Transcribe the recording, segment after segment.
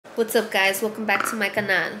What's up, guys? Welcome back to my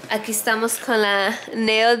canal. Aquí estamos con la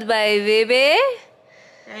Nailed by Bebe.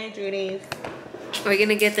 Hi, Judy. We're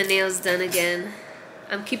gonna get the nails done again.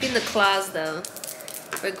 I'm keeping the claws though.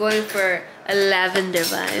 We're going for a lavender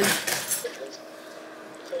vibe.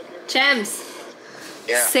 Chems,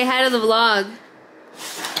 Yeah. say hi to the vlog.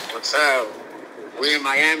 What's up? We in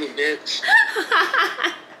Miami, bitch.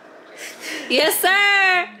 Yes,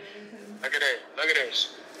 sir. Look at it. Look at this.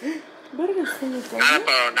 Verga,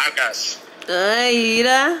 Nalpo, nalgas. Ay,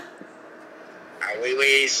 mira. Our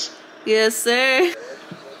wee-wees. Yes, sir.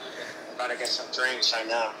 About to get some drinks right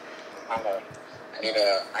now.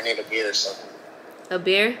 I need a beer or something. A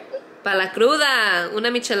beer? Pa' la cruda.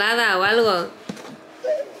 Una michelada o algo.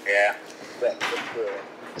 Yeah.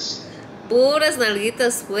 Puras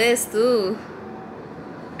nalguitas, pues, tú.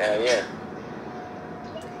 Hell yeah.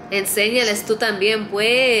 Enséñales tú también,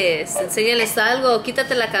 pues. Enséñales algo.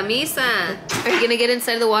 Quítate la camisa. Are you gonna get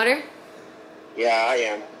inside the water? Yeah, I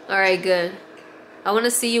am. Alright, good. I want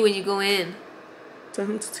to see you when you go in. Tell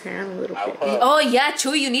him to tan a little I'll bit. put, Oh, yeah,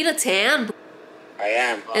 Chuy, you need a tan. I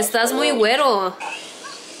am. Estás muy güero.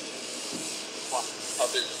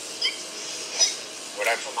 What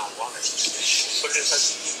I put my wallet. Put this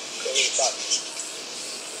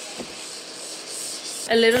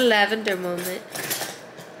A little lavender moment.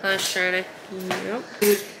 Huh, Shana? Yep.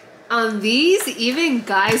 Dude, on these, even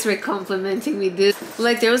guys were complimenting me, dude.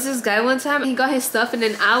 Like, there was this guy one time, he got his stuff, and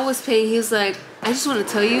then I was paying. He was like, I just want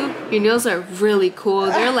to tell you, your nails are really cool.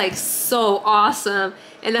 They're, like, so awesome.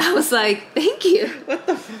 And I was like, thank you. What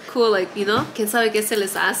the fuck? Cool, like, you know, quien sabe qué se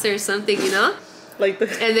les hace or something, you know? Like the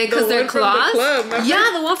And then because they're one from claws, the club, remember?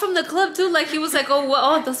 yeah, the one from the club too. Like he was like, oh, what?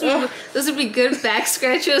 Oh, those would be good back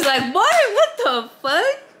scratchers. Like, what the fuck?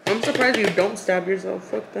 I'm surprised you don't stab yourself.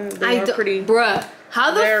 Fuck that. They are pretty. Bruh,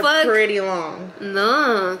 how the They're fuck? pretty long.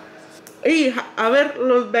 No, Hey, a ver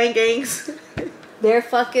los bang gangs. they're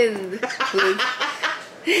fucking.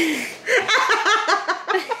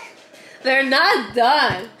 They're not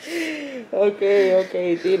done.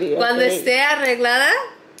 Okay, Didi. Cuando Okay. esté arreglada,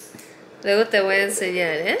 luego te voy a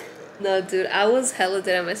enseñar, eh? No, dude, I was hella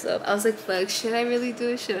dead at myself. I was like, fuck, should I really do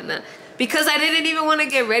it? Should I not? Because I didn't even want to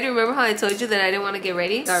get ready. Remember how I told you that I didn't want to get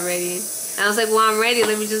ready? Got ready. And I was like, well, I'm ready.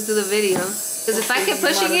 Let me just do the video. Because if I kept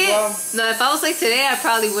pushing it, no, if I was like today, I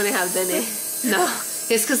probably wouldn't have done it. No,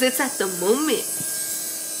 it's because it's at the moment.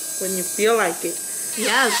 When you feel like it.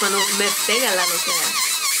 Yeah, cuando me pega la loquera.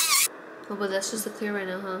 Oh, but that's just the clear right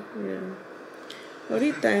now, huh? Yeah.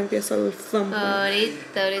 Ahorita empieza el fun.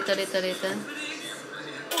 Ahorita. Well, bitch, you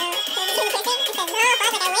told me one day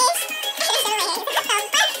and the next day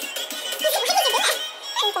you already did.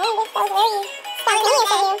 I was like, whoa. I thought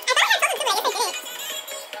it was just an idea.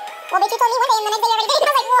 I told you before, remember when I showed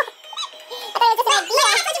my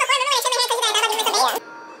hand, I told you that I thought you were just an idea.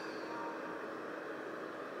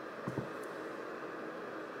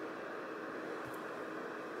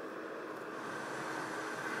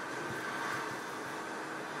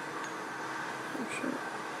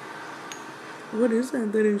 What is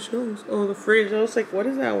that it shows? Oh, the fridge. I was like, what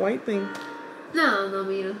is that white thing? No,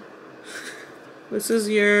 mira. This is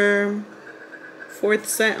your 4th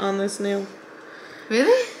set on this nail.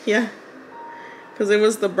 Really? Yeah. Because it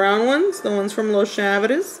was the brown ones, the ones from Los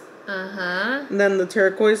Chavres. Uh-huh. And then the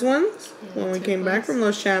turquoise ones, Yeah, when we came back turquoise. from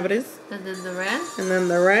Los Chavres. And then the red? And then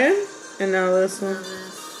the red. And now this one.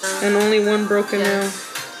 And only one broken Yeah. nail.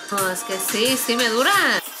 Oh, es que sí me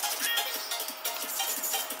dura.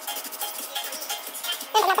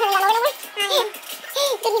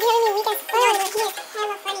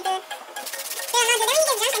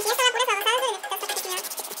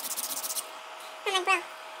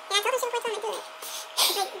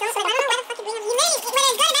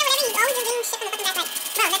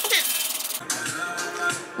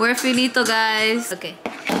 We're finito, guys. Okay.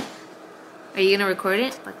 Are you gonna record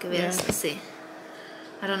it? Pa' que veas Yeah. que sí.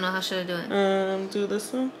 I don't know, how should I do it? Do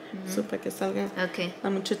this one. So para que salga Okay. la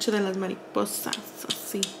muchacha de las mariposas.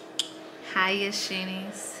 Así. Hi,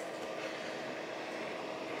 Shinis.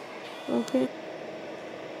 Okay.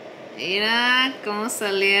 Mira cómo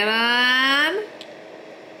salieron.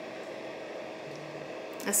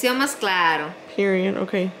 Ha sido más claro. Period.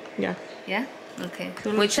 Okay. Yeah. Yeah? Okay.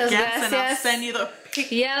 Muchas gracias. you the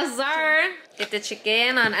pic. Yes, sir. Que te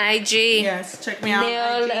chequen on IG. Yes. Check me out.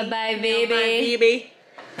 Nailed IG. by Nailed by Baby. Baby.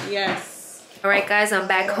 Yes. Alright, guys, I'm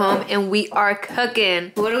back home and we are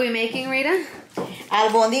cooking. What are we making, Rita?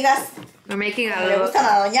 Albóndigas. We're making Le gustan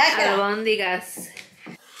a doña Ángela. albóndigas.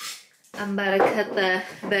 I'm about to cut the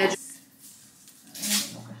veg.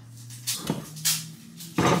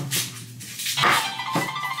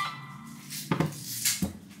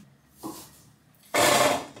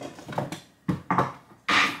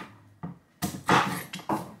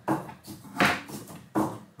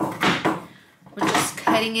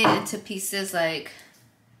 cutting it into pieces like,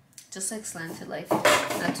 just like slanted, like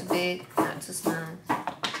not too big, not too small.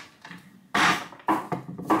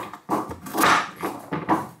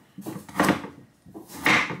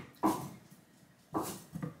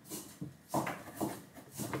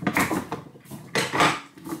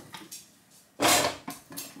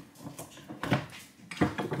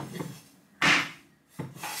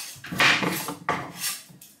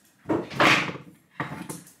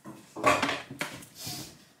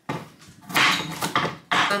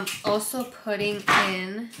 I'm also putting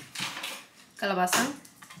in calabaza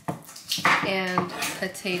and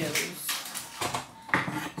potatoes.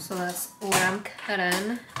 So that's what I'm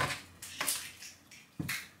cutting.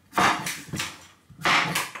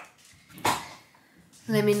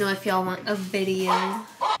 Let me know if y'all want a video,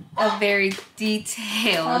 a very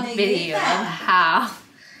detailed video of how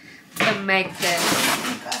to make this.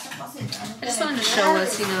 I just wanted to show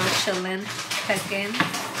us, you know, chilling, cooking,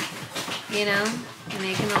 you know,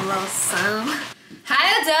 making a little sound.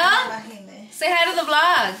 Hi, Adele. Say hi to the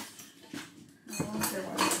vlog.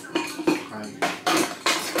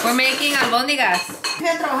 We're making albóndigas.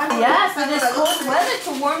 Yes, in this cold weather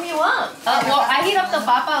to warm you up. Well, I heat up the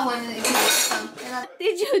papa when it gets some. What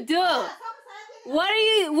did you do?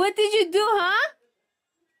 What did you do, huh?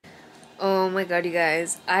 Oh my god, you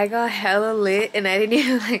guys. I got hella lit and I didn't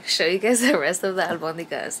even like show you guys the rest of the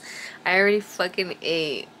albóndigas. I already fucking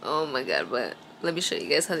ate. Oh my god, but let me show you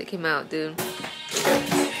guys how they came out, dude.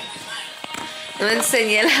 No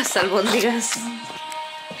enseñé las albóndigas.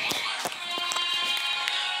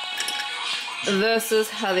 This is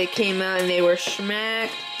how they came out and they were schmack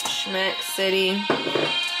city.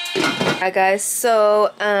 Alright guys,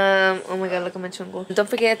 so oh my god, look at my chungo. Don't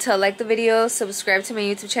forget to like the video, subscribe to my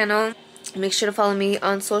YouTube channel, make sure to follow me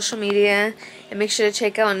on social media, and make sure to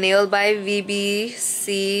check out Nailed by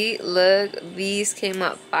VBC. Look, these came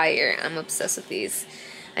out fire. I'm obsessed with these.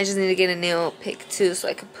 I just need to get a nail pick too so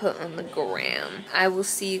I can put on the gram. I will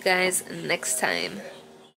see you guys next time.